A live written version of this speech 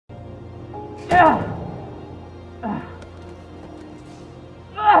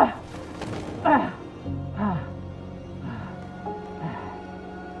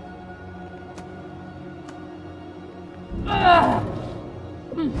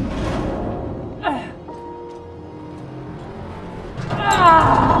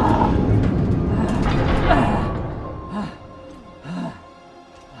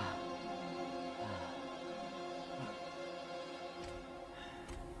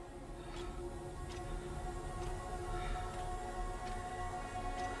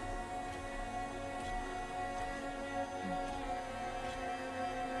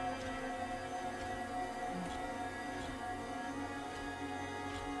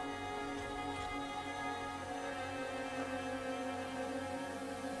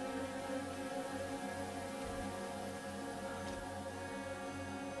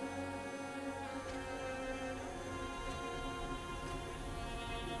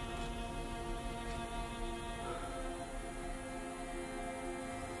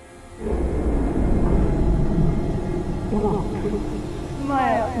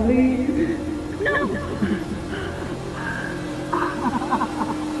Maya, please. No.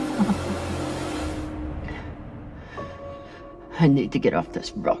 I need to get off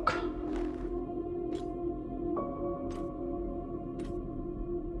this rock.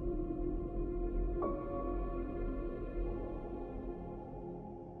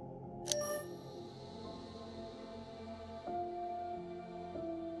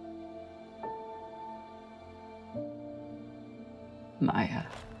 Maya,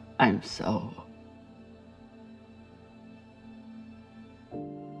 I'm so...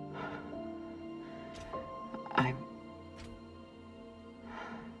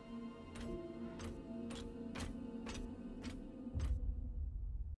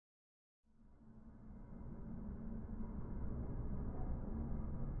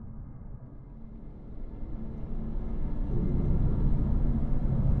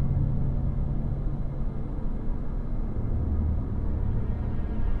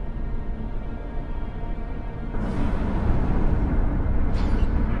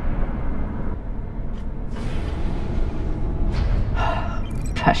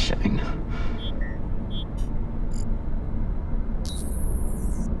 Pressuring.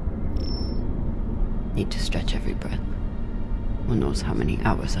 Need to stretch every breath. Who knows how many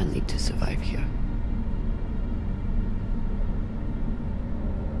hours I need to survive here.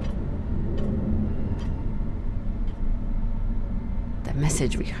 The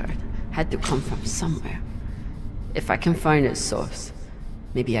message we heard had to come from somewhere. If I can find its source,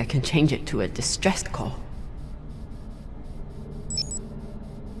 maybe I can change it to a distress call.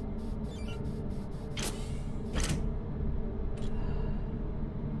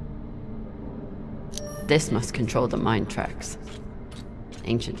 This must control the mind tracks.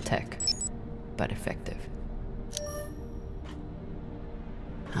 Ancient tech, but effective.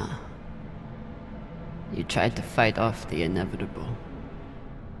 Huh. You tried to fight off the inevitable.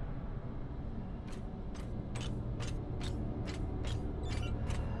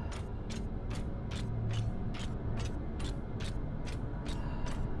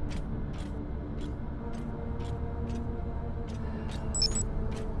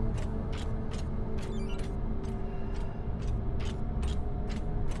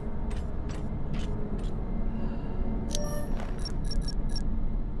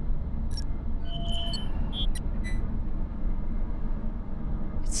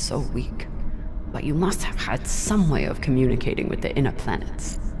 So weak, but you must have had some way of communicating with the inner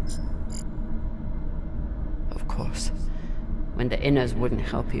planets. Of course, when the inners wouldn't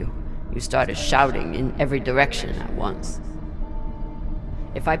help you, you started shouting in every direction at once.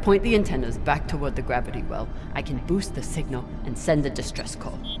 If I point the antennas back toward the gravity well, I can boost the signal and send a distress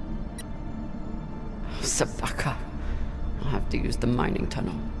call. Oh, Sabaka. I'll have to use the mining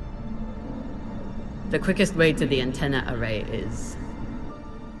tunnel. The quickest way to the antenna array is...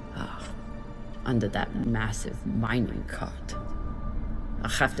 under that massive mining cart.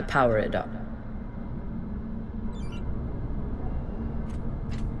 I'll have to power it up.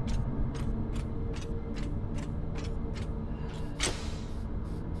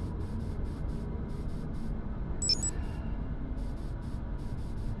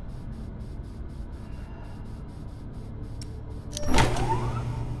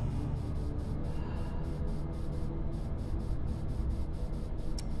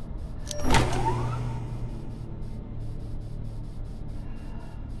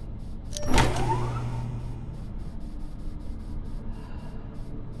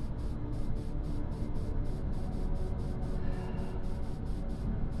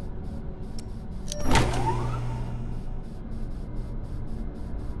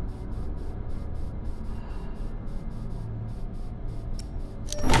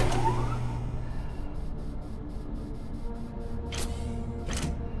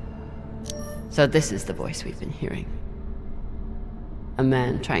 So this is the voice we've been hearing. A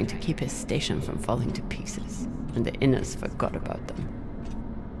man trying to keep his station from falling to pieces, and the Inners forgot about them.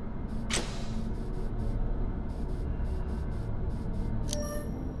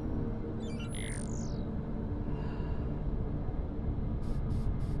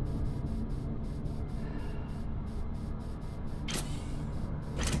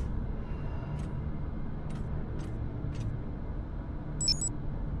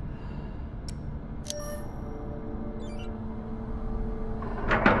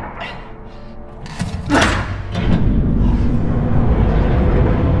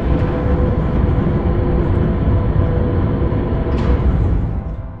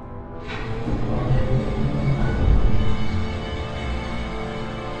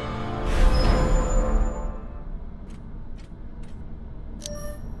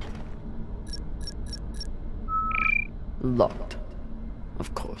 Locked.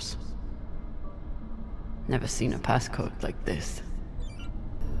 Of course. Never seen a passcode like this.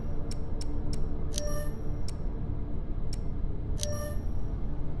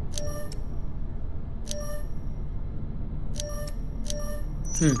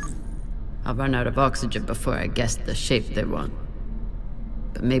 I'll run out of oxygen before I guess the shape they want.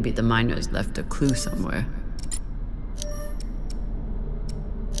 But maybe the miners left a clue somewhere.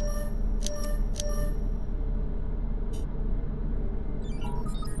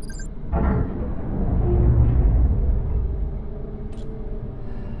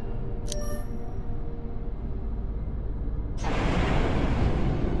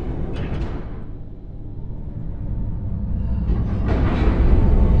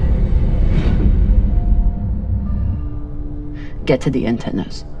 Get to the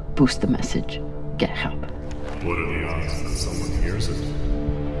antennas, boost the message, get help. What are the odds that someone hears it?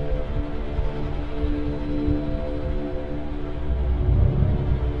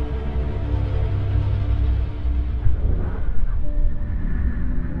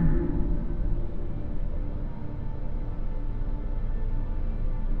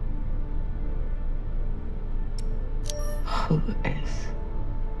 Who is?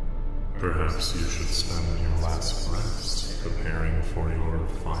 Perhaps you should spend your last rest preparing for your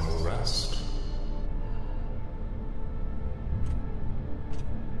final rest.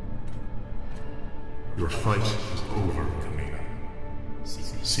 Your fight is over, Camina.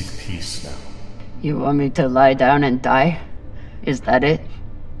 Seek peace now. You want me to lie down and die? Is that it?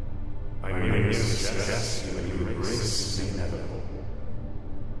 I merely suggest that you embrace the inevitable.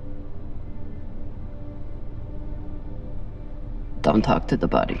 Don't talk to the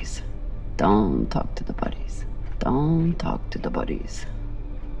bodies. Don't talk to the bodies. Don't talk to the bodies.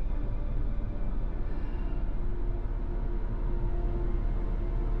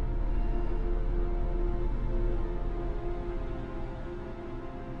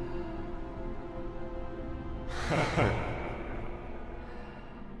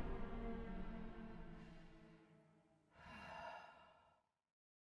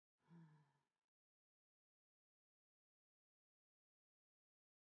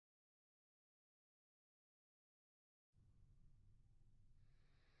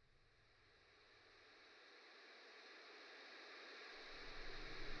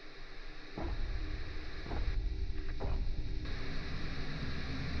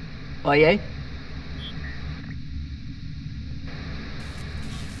 Oye?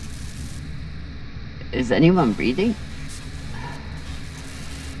 Is anyone reading?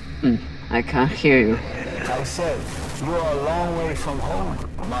 I can't hear you. I said, you're a long way from home,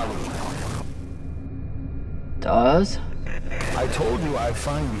 Molly. Dawes? I told you I'd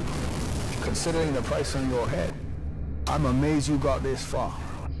find you. Considering the price on your head, I'm amazed you got this far.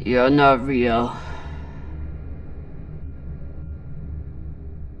 You're not real.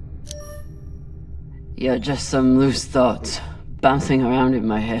 You're just some loose thoughts bouncing around in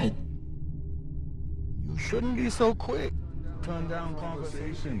my head. You shouldn't be so quick. Turn down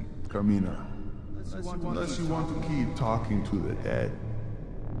conversation, Carmina. Unless you want to keep talking to the dead.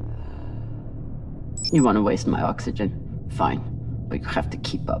 You want to waste my oxygen? Fine, but you have to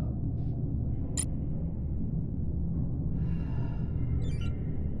keep up.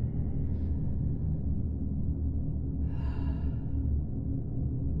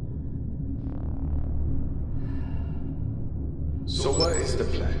 So what is the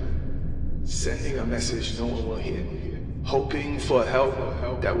plan? Sending a message no one will hear? Hoping for help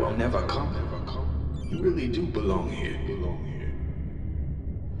that will never come? You really do belong here.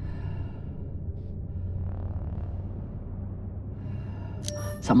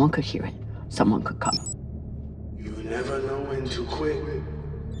 Someone could hear it. Someone could come. You never know when to quit.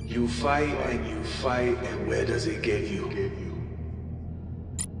 You fight, and where does it get you?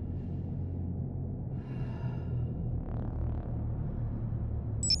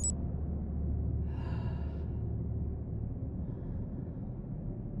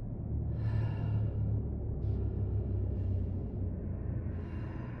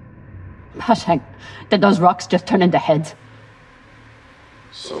 Hush, Hank. Did those rocks just turn into heads?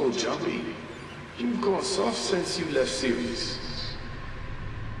 So jumpy. You've gone soft since you left series.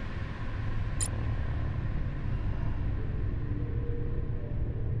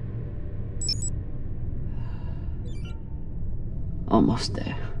 Almost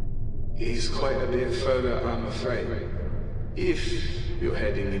there. He's quite a bit further, I'm afraid. If you're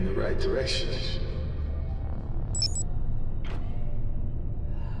heading in the right direction.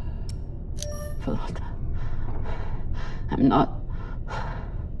 Float. I'm not.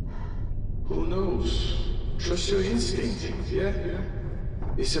 Who knows? Trust your instinct, yeah?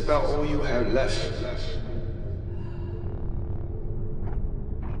 It's about all you have left.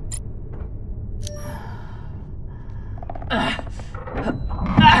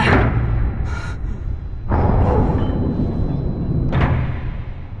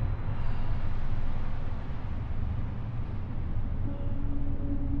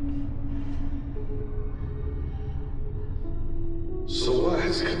 So what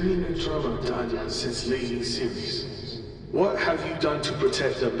has Kamina Drama done since leaving series? What have you done to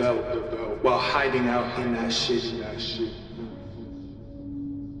protect the belt while hiding out in that shit?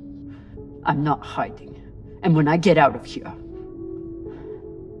 I'm not hiding. And when I get out of here...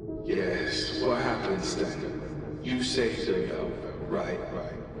 Yes, what happens then? You saved the belt, right?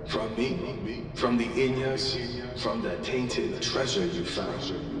 From me? From the Inyas? From the tainted treasure you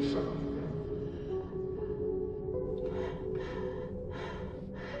found?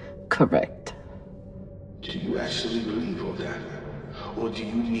 Correct. Do you actually believe all that? Or do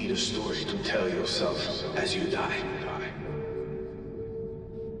you need a story to tell yourself as you die?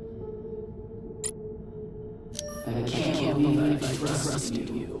 I can't believe I trusted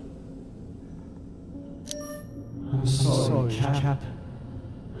you. I'm sorry, Cap.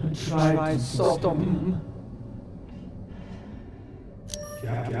 I tried to stop him.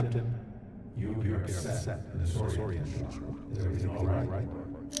 Captain, you appear upset and disoriented. Is everything all right?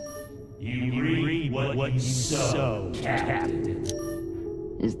 You read what you sow, Captain.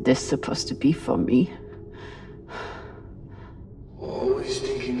 Is this supposed to be for me? Always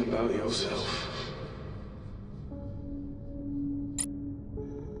thinking about yourself.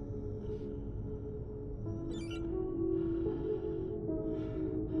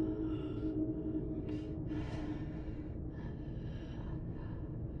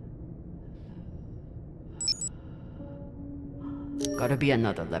 Gotta be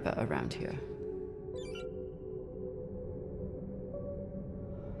another lever around here.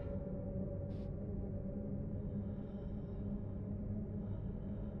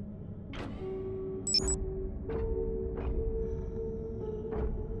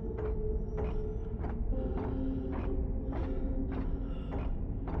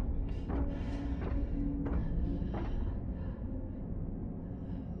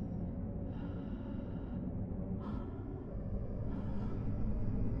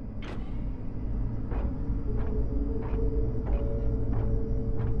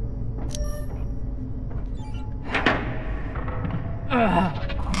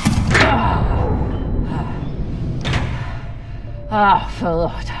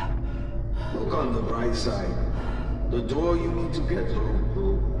 Lord. Look on the bright side. The door you need to get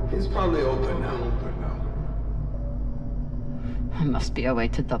through is probably open now. There must be a way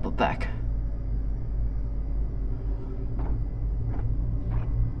to double back.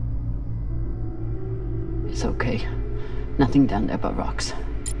 It's okay. Nothing down there but rocks.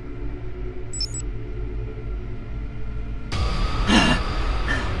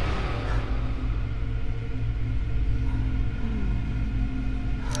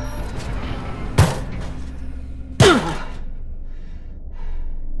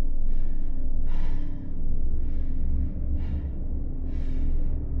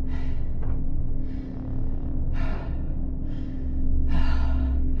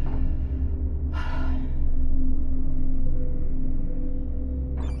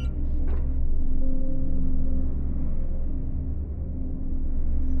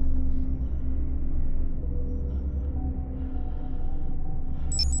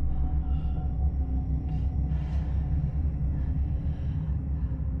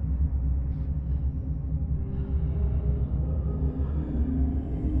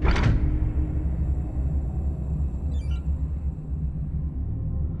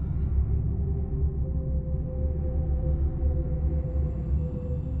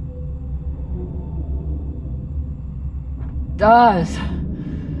 Does.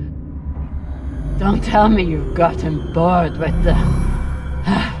 Don't tell me you've gotten bored with the...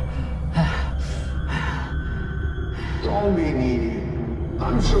 Don't be needy.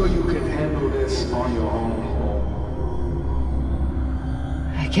 I'm sure you can handle this on your own.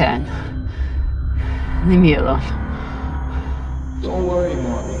 I can. Leave me alone. Don't worry,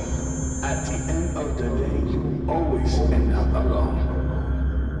 Marty. At the end of the day, you always end up alone.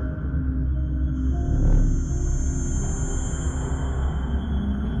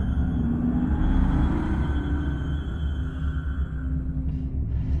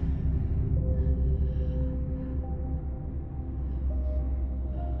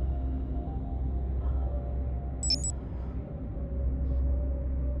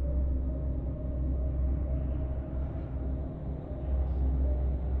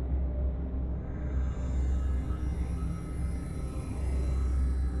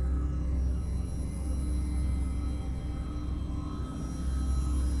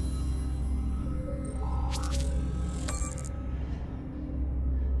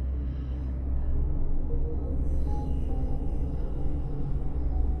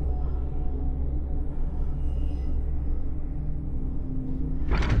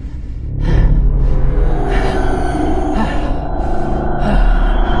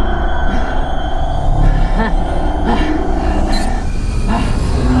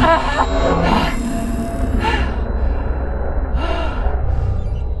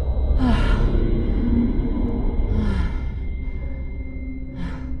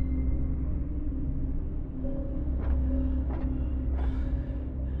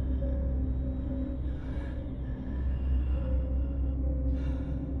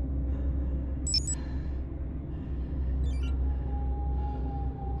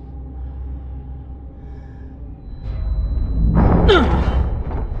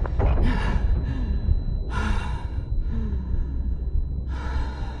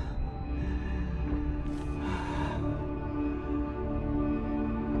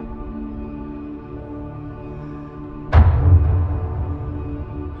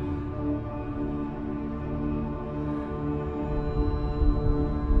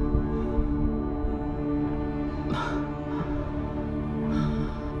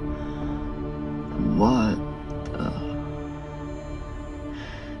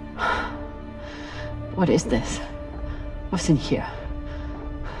 What is this? What's in here?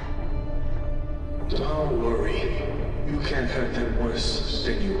 Don't worry. You can't hurt them worse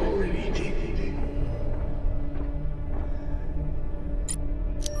than you already did.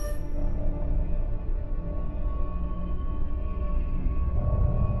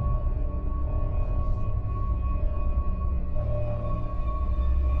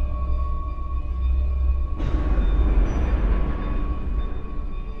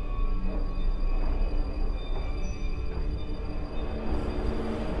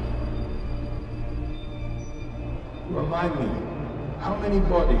 Remind me, how many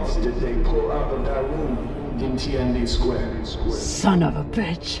bodies did they pull out of that room in TND Square? Son of a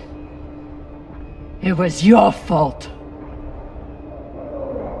bitch. It was your fault.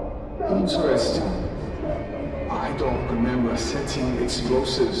 Interesting. I don't remember setting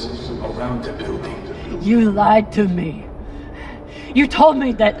explosives around the building. You lied to me. You told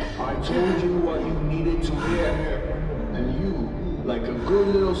me that... I told you what you needed to hear. And you, like a good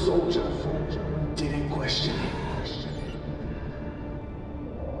little soldier, didn't question it.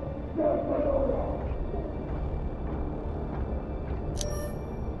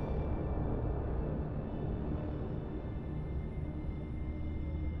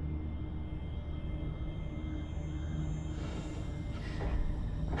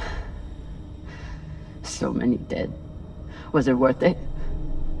 So many dead. Was it worth it?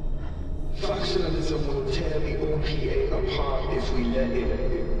 Factionalism will tear the OPA apart if we let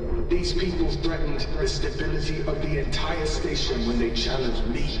it. These people threatened the stability of the entire station when they challenged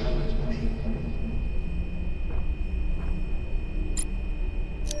me.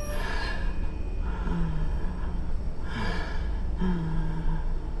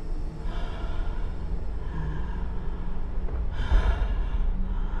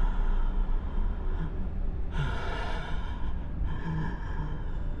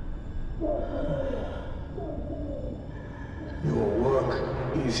 Your work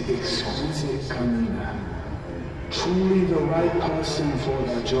is exquisite, Kamina. Truly the right person for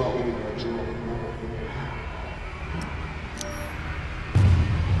the job.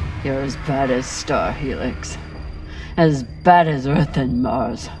 You're as bad as Star Helix. As bad as Earth and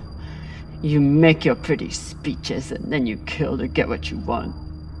Mars. You make your pretty speeches and then you kill to get what you want.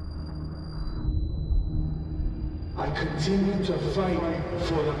 I continue to fight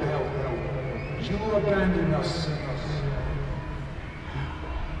for the belt. You abandoned us.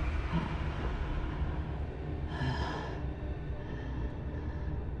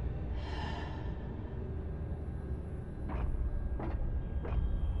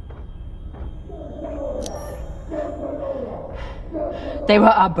 They were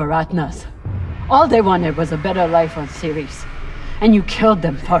our Baratnas. All they wanted was a better life on Ceres, and you killed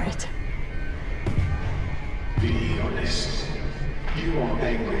them for it. Be honest. You aren't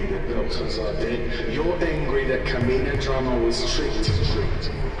angry that Belters are dead. You're angry that Kamina Drama was tricked.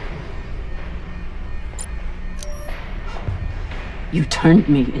 You turned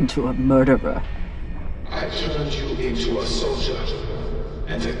me into a murderer. I turned you into a soldier,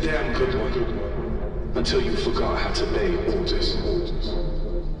 and a damn good one, until you forgot how to obey orders.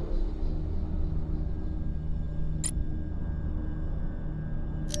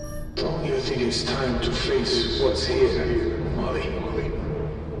 Don't you think it's time to face what's here, Molly?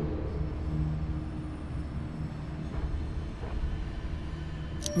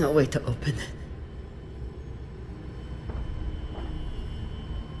 No way to open it.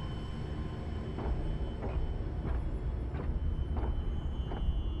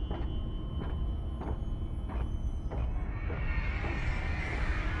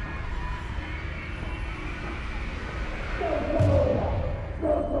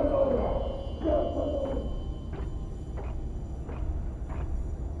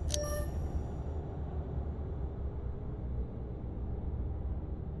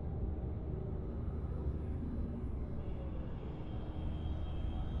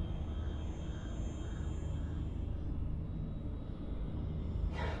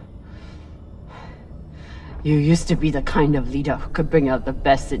 You used to be the kind of leader who could bring out the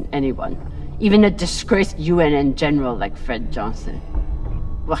best in anyone, even a disgraced UNN general like Fred Johnson.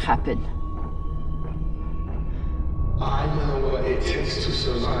 What happened? I know what it takes to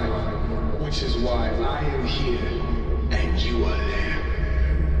survive, which is why I am here, and you are there.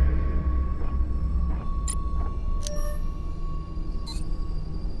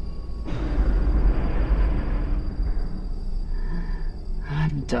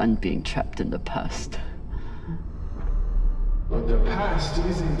 I'm done being trapped in the past. But the past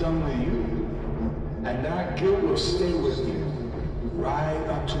isn't done with you. And that guilt will stay with you. Right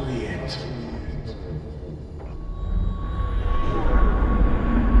up to the end.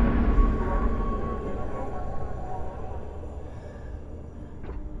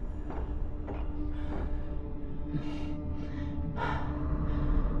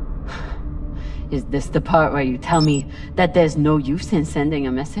 Is this the part where you tell me that there's no use in sending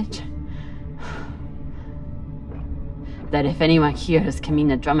a message? That if anyone hears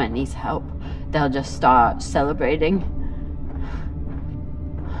Kamina Drama needs help, they'll just start celebrating?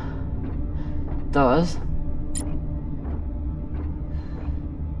 Those?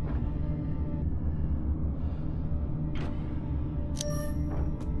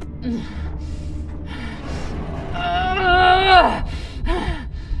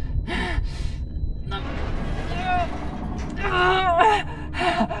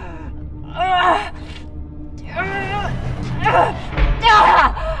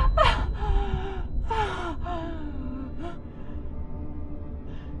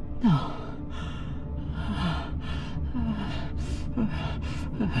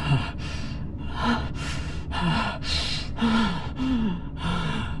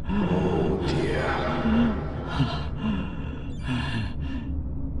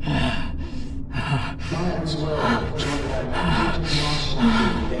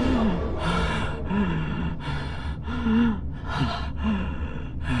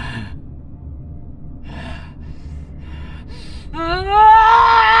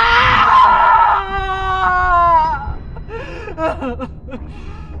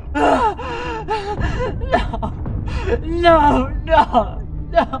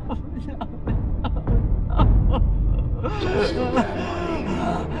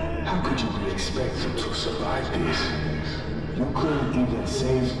 How could you be expected to survive this? You couldn't even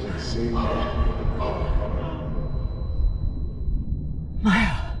save her.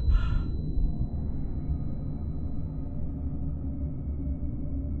 Maya.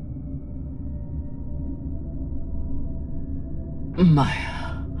 Maya.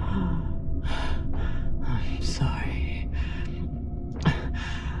 I'm sorry. I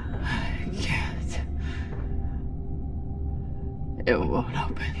can't. It won't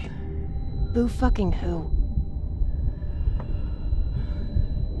open. Boo fucking who?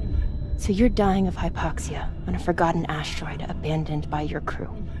 So you're dying of hypoxia on a forgotten asteroid abandoned by your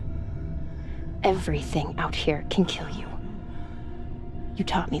crew. Everything out here can kill you. You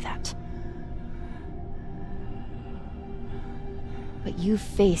taught me that. But you've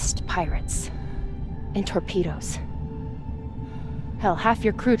faced pirates and torpedoes. Hell, half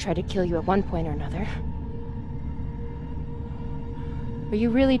your crew tried to kill you at one point or another. Are you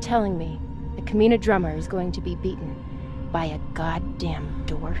really telling me that Kamina Drummer is going to be beaten by a goddamn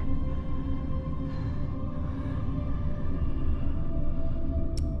door?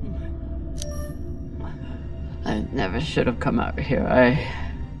 I never should have come out here.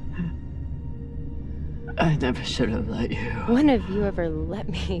 I never should have let you. When have you ever let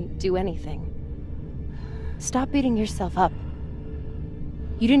me do anything? Stop beating yourself up.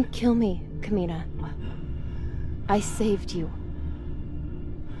 You didn't kill me, Kamina. I saved you.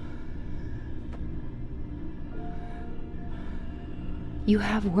 You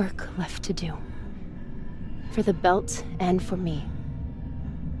have work left to do. For the belt and for me.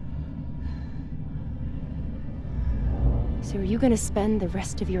 So are you gonna spend the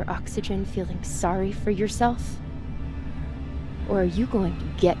rest of your oxygen feeling sorry for yourself? Or are you going to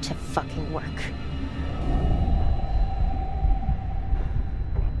get to fucking work?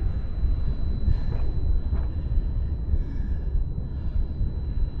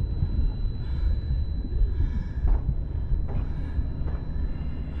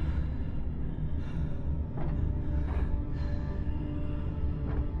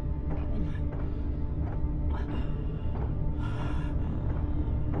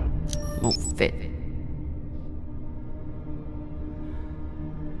 Won't fit.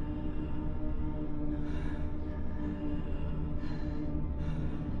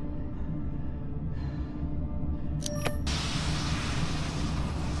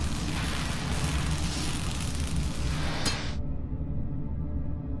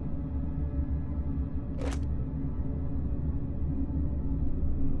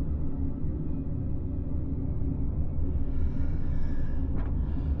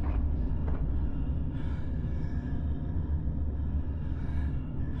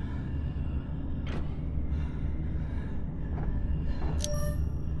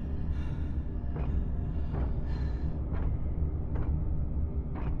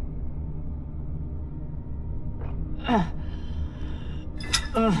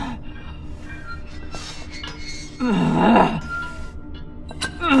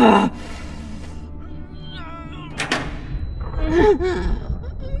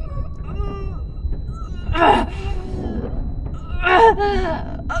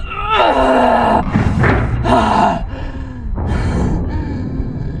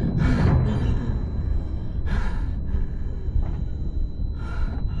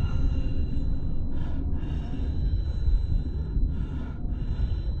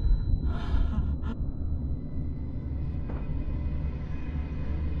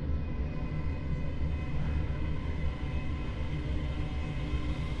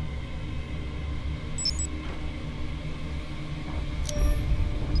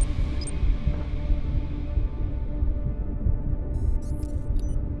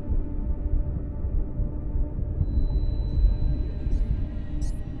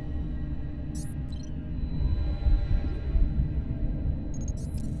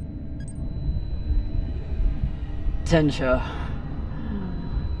 Tensha,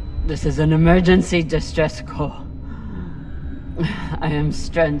 this is an emergency distress call. I am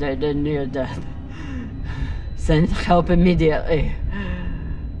stranded and near death. Send help immediately.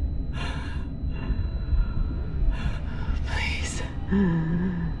 Please,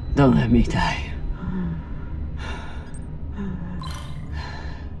 don't let me die.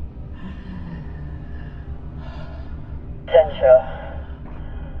 Tensha.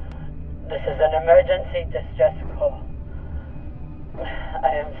 This is an emergency distress call. I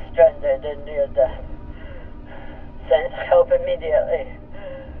am stranded and near death. Send help immediately.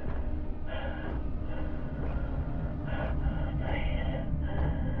 Please,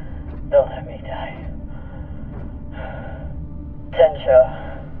 don't let me die. Tensha,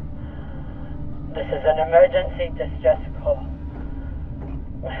 this is an emergency distress call.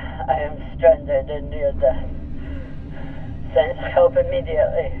 I am stranded and near death. Send help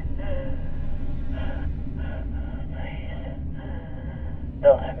immediately.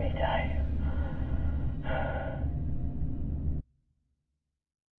 Don't let me die.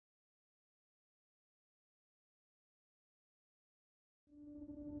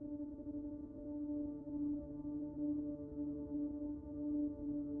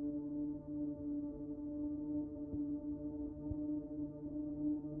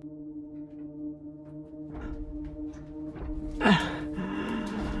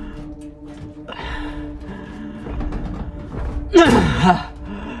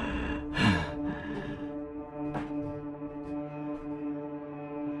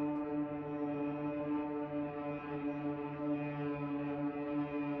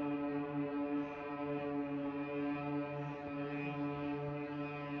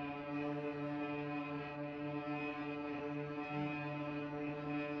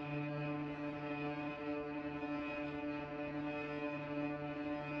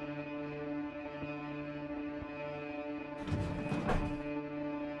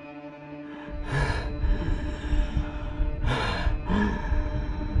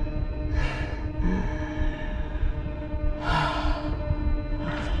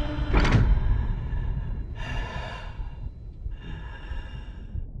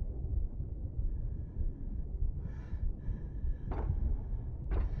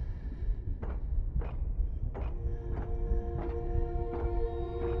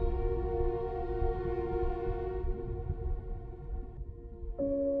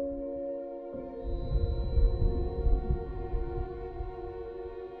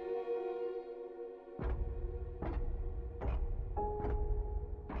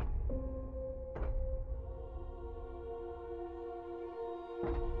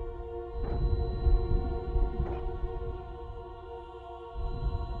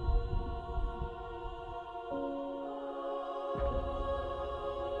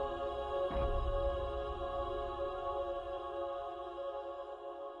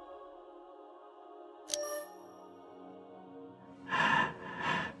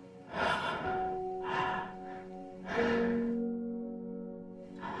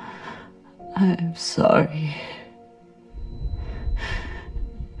 I'm sorry.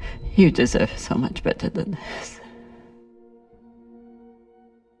 You deserve so much better than this.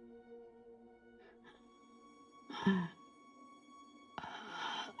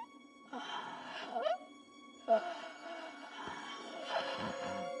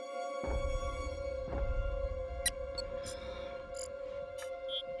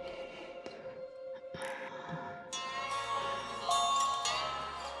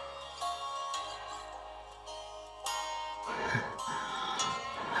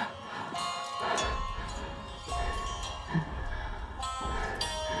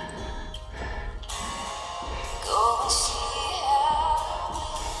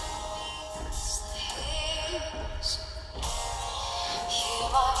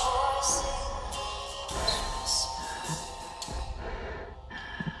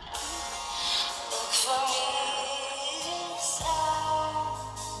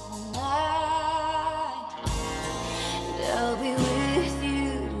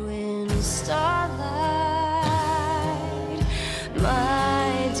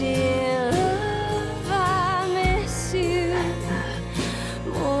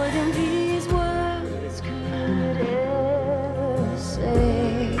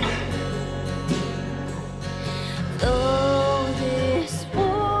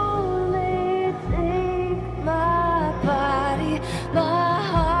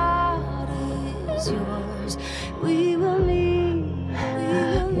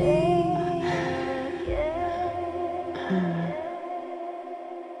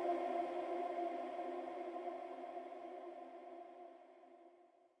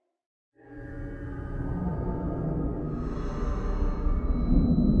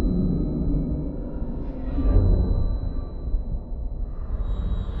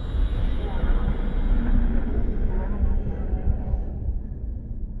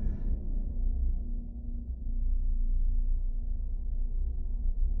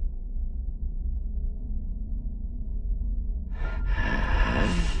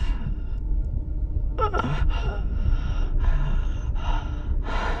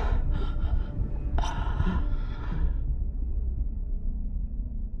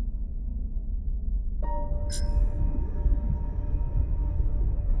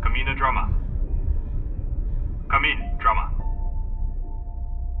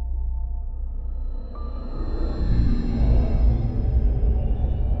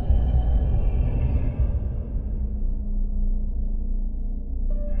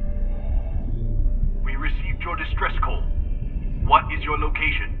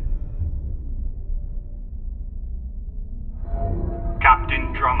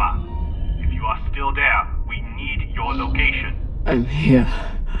 I'm here.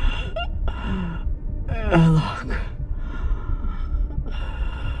 Look.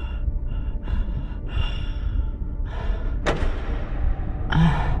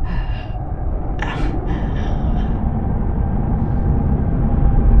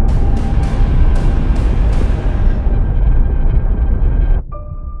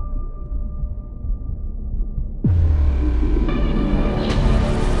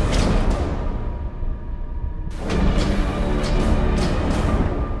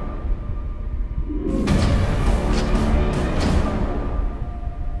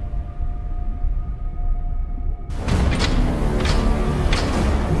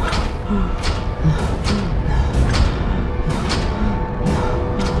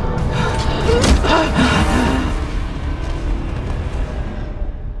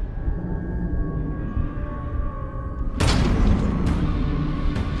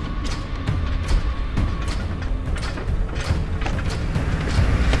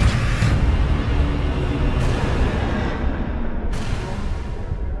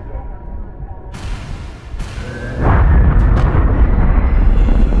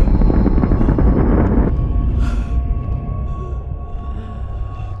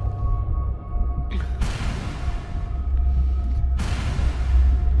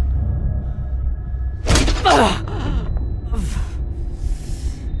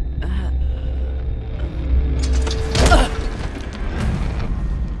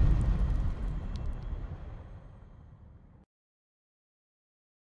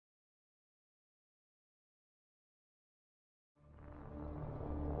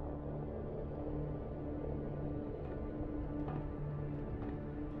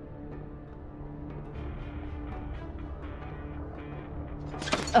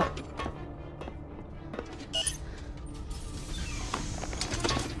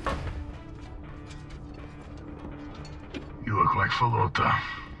 You look like Falota.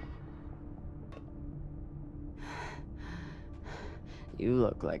 You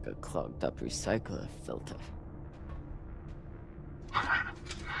look like a clogged up recycler filter.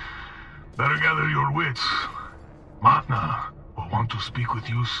 Better gather your wits. Matna will want to speak with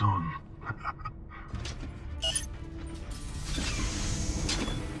you soon.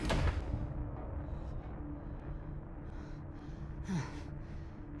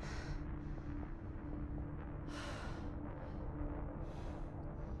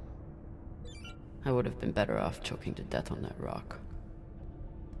 I would have been better off choking to death on that rock.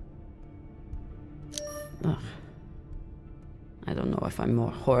 Ugh. I don't know if I'm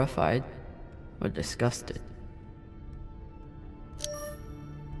more horrified or disgusted.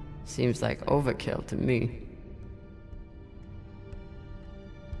 Seems like overkill to me.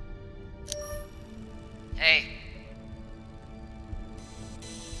 Hey.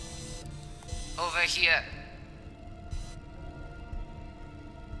 Over here.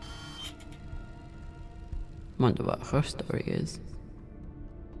 Wonder what her story is.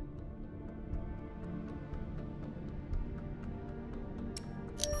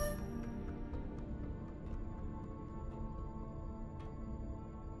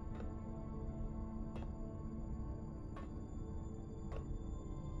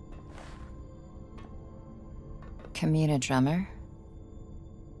 Kamina drummer?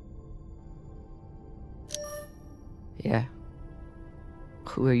 Yeah.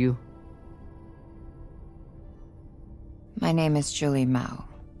 Who are you? My name is Julie Mao.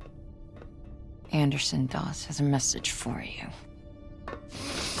 Anderson Dawes has a message for you.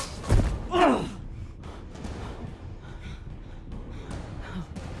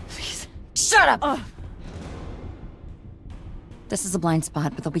 Please. Shut up! This is a blind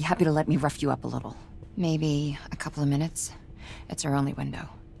spot, but they'll be happy to let me rough you up a little. Maybe a couple of minutes. It's our only window.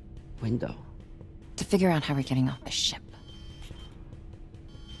 Window? To figure out how we're getting off the ship.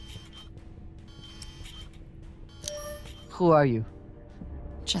 Who are you?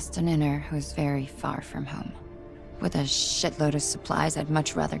 Just an inner who's very far from home. With a shitload of supplies I'd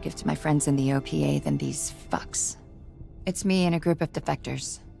much rather give to my friends in the OPA than these fucks. It's me and a group of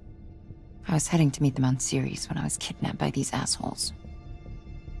defectors. I was heading to meet them on Ceres when I was kidnapped by these assholes.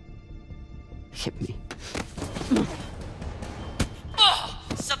 Hit me. Oh!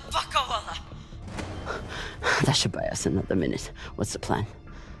 Sabakawala! That should buy us another minute. What's the plan?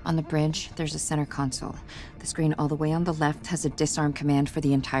 On the bridge, there's a center console. The screen all the way on the left has a disarm command for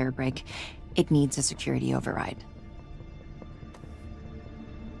the entire brig. It needs a security override.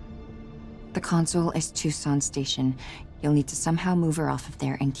 The console is Tucson Station. You'll need to somehow move her off of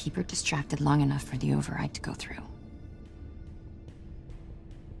there and keep her distracted long enough for the override to go through.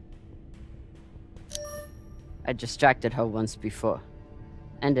 I distracted her once before.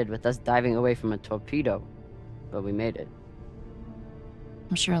 Ended with us diving away from a torpedo, but we made it.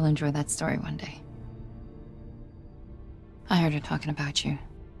 I'm sure I'll enjoy that story one day. I heard her talking about you,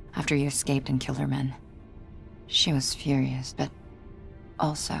 after you escaped and killed her men. She was furious, but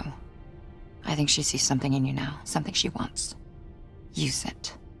also, I think she sees something in you now, something she wants. Use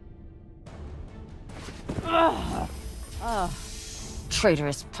it.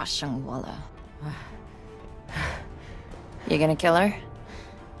 Traitorous Pashangwala. You gonna kill her?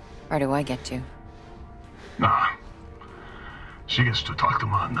 Or do I get to? Nah. She gets to talk to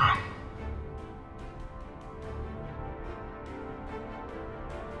Matna.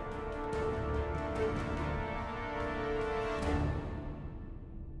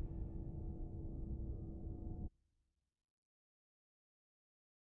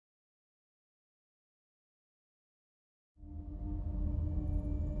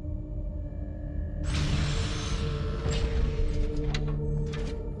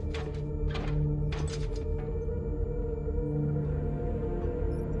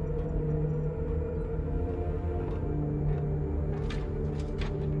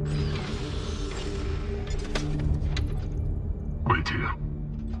 Wait here.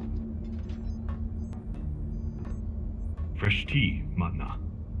 Fresh tea, Matna.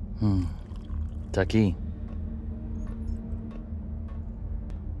 Taki.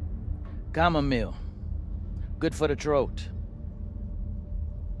 Chamomile. Good for the throat.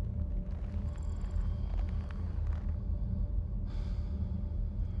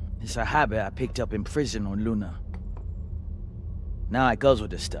 It's a habit I picked up in prison on Luna. Now I guzzle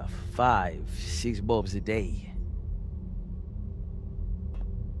this stuff. 5, 6 bulbs a day.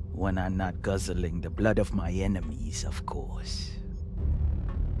 When I'm not guzzling the blood of my enemies, of course.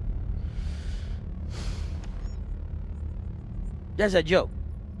 That's a joke.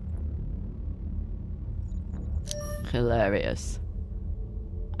 Hilarious.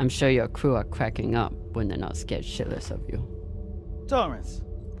 I'm sure your crew are cracking up when they're not scared shitless of you. Torrance,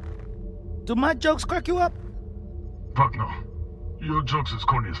 do my jokes crack you up? Fuck no. Your jokes is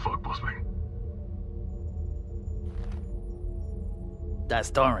corny as fuck, boss man. That's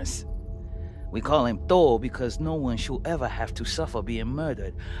Torrance. We call him Thor because no one should ever have to suffer being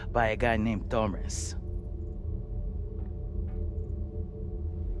murdered by a guy named Torrance.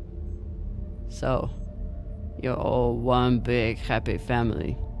 So, you're all one big happy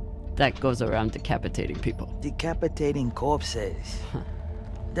family that goes around decapitating people. Decapitating corpses.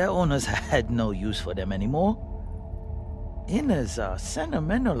 Their owners had no use for them anymore. Inners are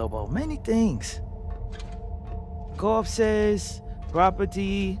sentimental about many things. Corpses,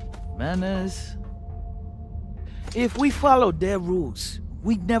 property, manners. If we followed their rules,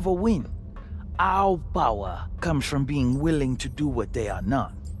 we'd never win. Our power comes from being willing to do what they are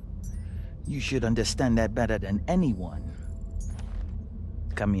not. You should understand that better than anyone.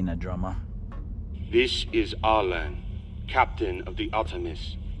 Kamina Drama. This is Arlan, captain of the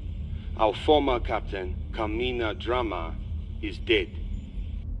Artemis. Our former captain, Kamina Drama, is dead.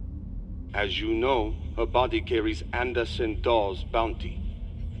 As you know, her body carries Anderson Dawes' bounty.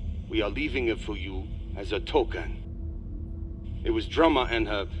 We are leaving it for you as a token. It was Drama and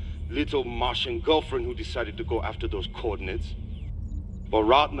her little Martian girlfriend who decided to go after those coordinates. But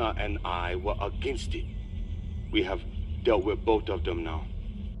Ratna and I were against it. We have dealt with both of them now.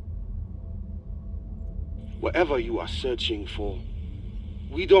 Whatever you are searching for,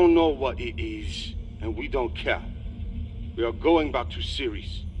 we don't know what it is, and we don't care. We are going back to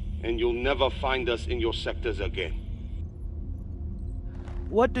Ceres, and you'll never find us in your sectors again.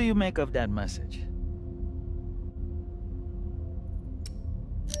 What do you make of that message?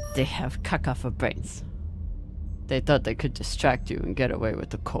 They have caca for brains. They thought they could distract you and get away with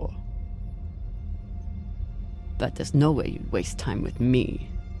the core. But there's no way you'd waste time with me,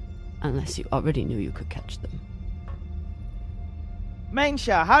 unless you already knew you could catch them.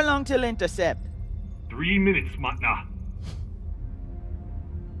 Mensha, how long till intercept? 3 minutes, Matna.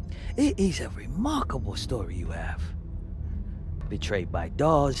 It is a remarkable story you have. Betrayed by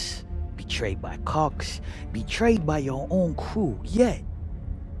Dawes, betrayed by Cox, betrayed by your own crew, yet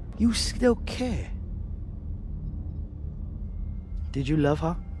you still care. Did you love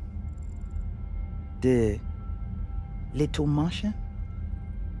her? The little Martian?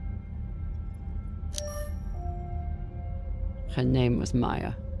 Her name was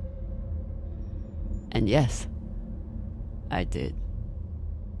Maya. And yes, I did.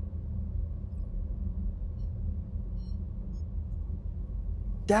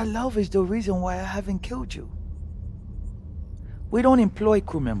 That love is the reason why I haven't killed you. We don't employ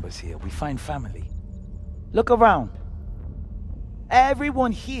crew members here, we find family. Look around.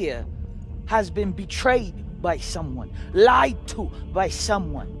 Everyone here has been betrayed by someone, lied to by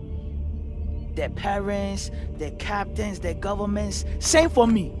someone. Their parents, their captains, their governments, same for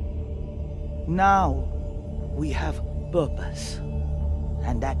me. Now, we have purpose.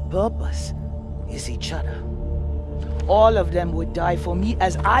 And that purpose is each other. All of them would die for me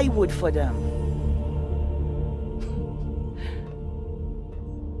as I would for them.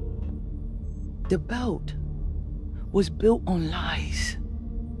 The belt was built on lies.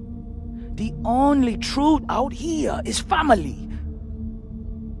 The only truth out here is family.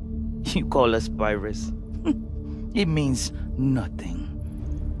 You call us pirates? It means nothing.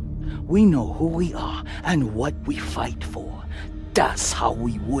 We know who we are and what we fight for. That's how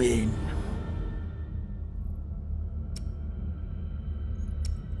we win.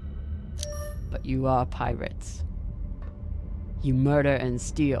 But you are pirates. You murder and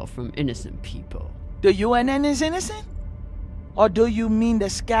steal from innocent people. The UNN is innocent? Or do you mean the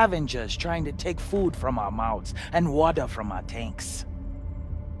scavengers trying to take food from our mouths and water from our tanks?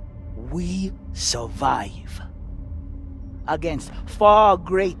 We survive against far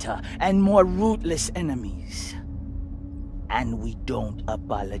greater and more ruthless enemies. And we don't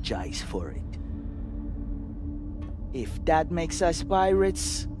apologize for it. If that makes us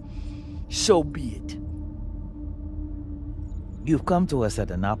pirates, so be it. You've come to us at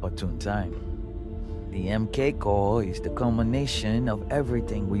an opportune time. The MK Core is the culmination of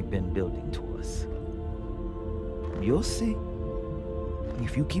everything we've been building towards. You'll see.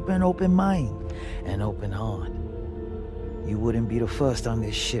 If you keep an open mind and open heart, you wouldn't be the first on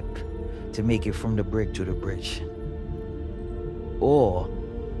this ship to make it from the brig to the bridge. Or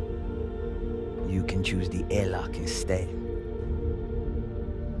you can choose the airlock instead.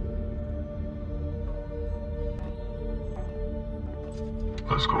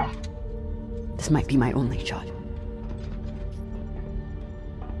 Let's go. This might be my only shot.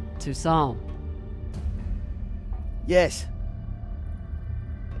 Toussaint. Yes.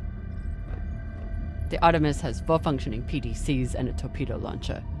 The Artemis has 4 functioning PDCs and a torpedo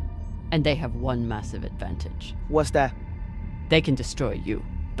launcher. And they have one massive advantage. What's that? They can destroy you,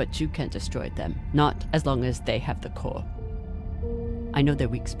 but you can't destroy them. Not as long as they have the core. I know their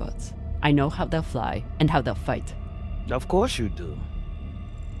weak spots. I know how they'll fly and how they'll fight. Of course you do.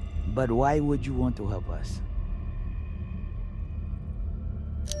 But why would you want to help us?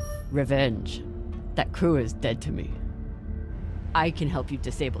 Revenge. That crew is dead to me. I can help you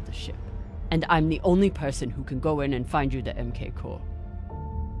disable the ship. And I'm the only person who can go in and find you the MK core.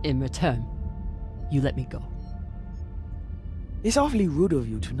 In return, you let me go. It's awfully rude of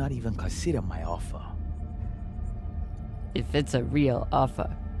you to not even consider my offer. If it's a real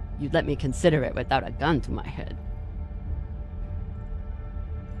offer, you'd let me consider it without a gun to my head.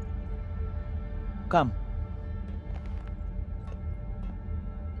 Come.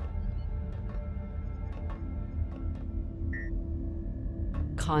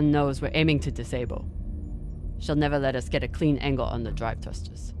 Khan knows we're aiming to disable. She'll never let us get a clean angle on the drive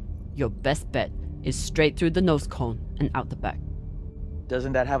thrusters. Your best bet is straight through the nose cone and out the back.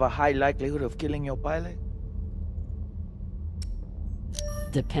 Doesn't that have a high likelihood of killing your pilot?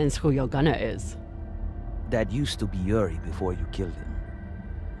 Depends who your gunner is. That used to be Yuri before you killed him.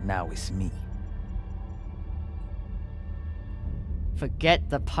 Now it's me. Forget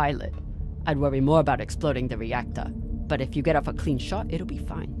the pilot. I'd worry more about exploding the reactor. But if you get off a clean shot, it'll be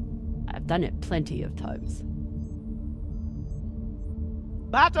fine. I've done it plenty of times.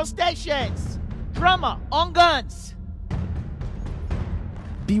 Battle stations! Drummer, on guns!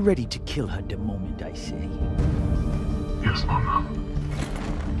 Be ready to kill her the moment I say. Yes, Mama.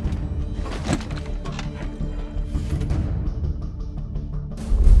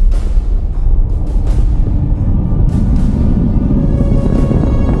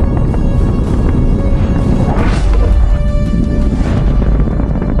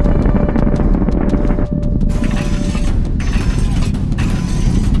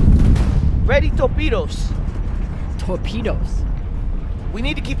 Torpedoes. Torpedoes? We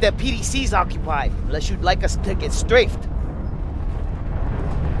need to keep their PDCs occupied, unless you'd like us to get strafed.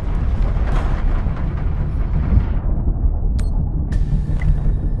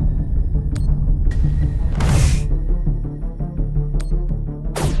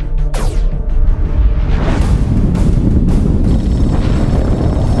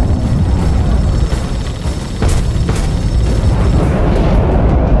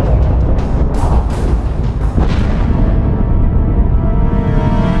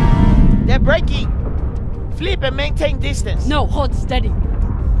 And maintain distance. No, hold steady.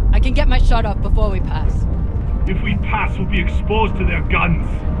 I can get my shot off before we pass. If we pass, we'll be exposed to their guns.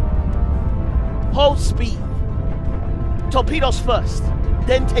 Hold speed. Torpedoes first,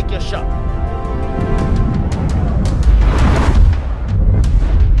 then take your shot.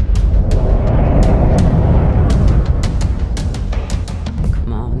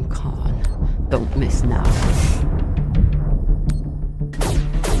 Come on, Khan. Don't miss now.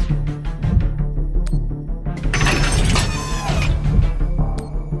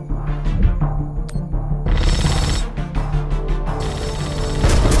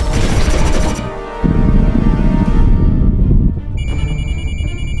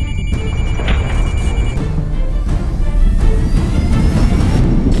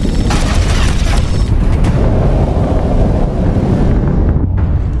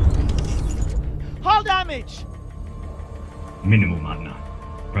 Minimal, Magna.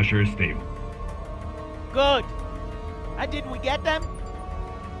 Pressure is stable. Good. And did we get them?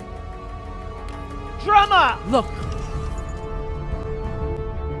 Drummer! Look!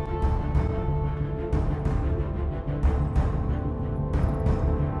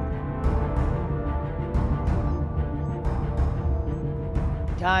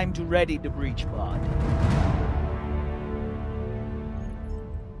 Time to ready the breach pod.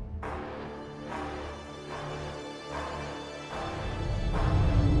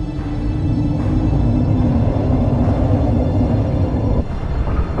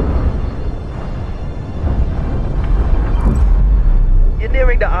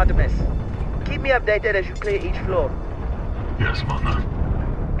 The Artemis. Keep me updated as you clear each floor. Yes, Mama.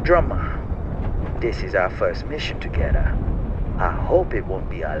 Drummer, this is our first mission together. I hope it won't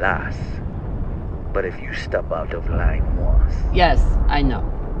be our last. But if you step out of line once... Yes, I know.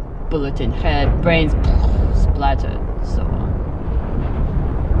 Bullet in head, brains splattered, so on.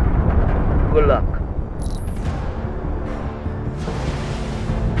 Good luck.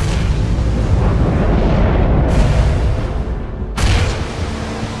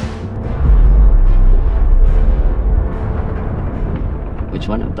 Which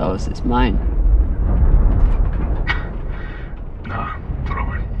one of those is mine? Nah,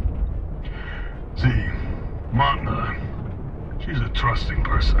 throw it. See, Magna, she's a trusting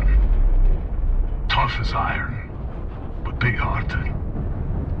person. Tough as iron. but big-hearted.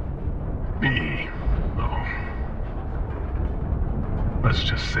 Me, though. Let's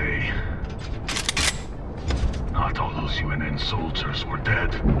just say, not all those UNN soldiers were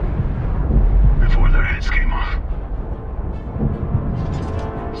dead before their heads came off.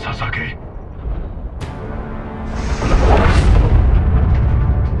 Sasaki.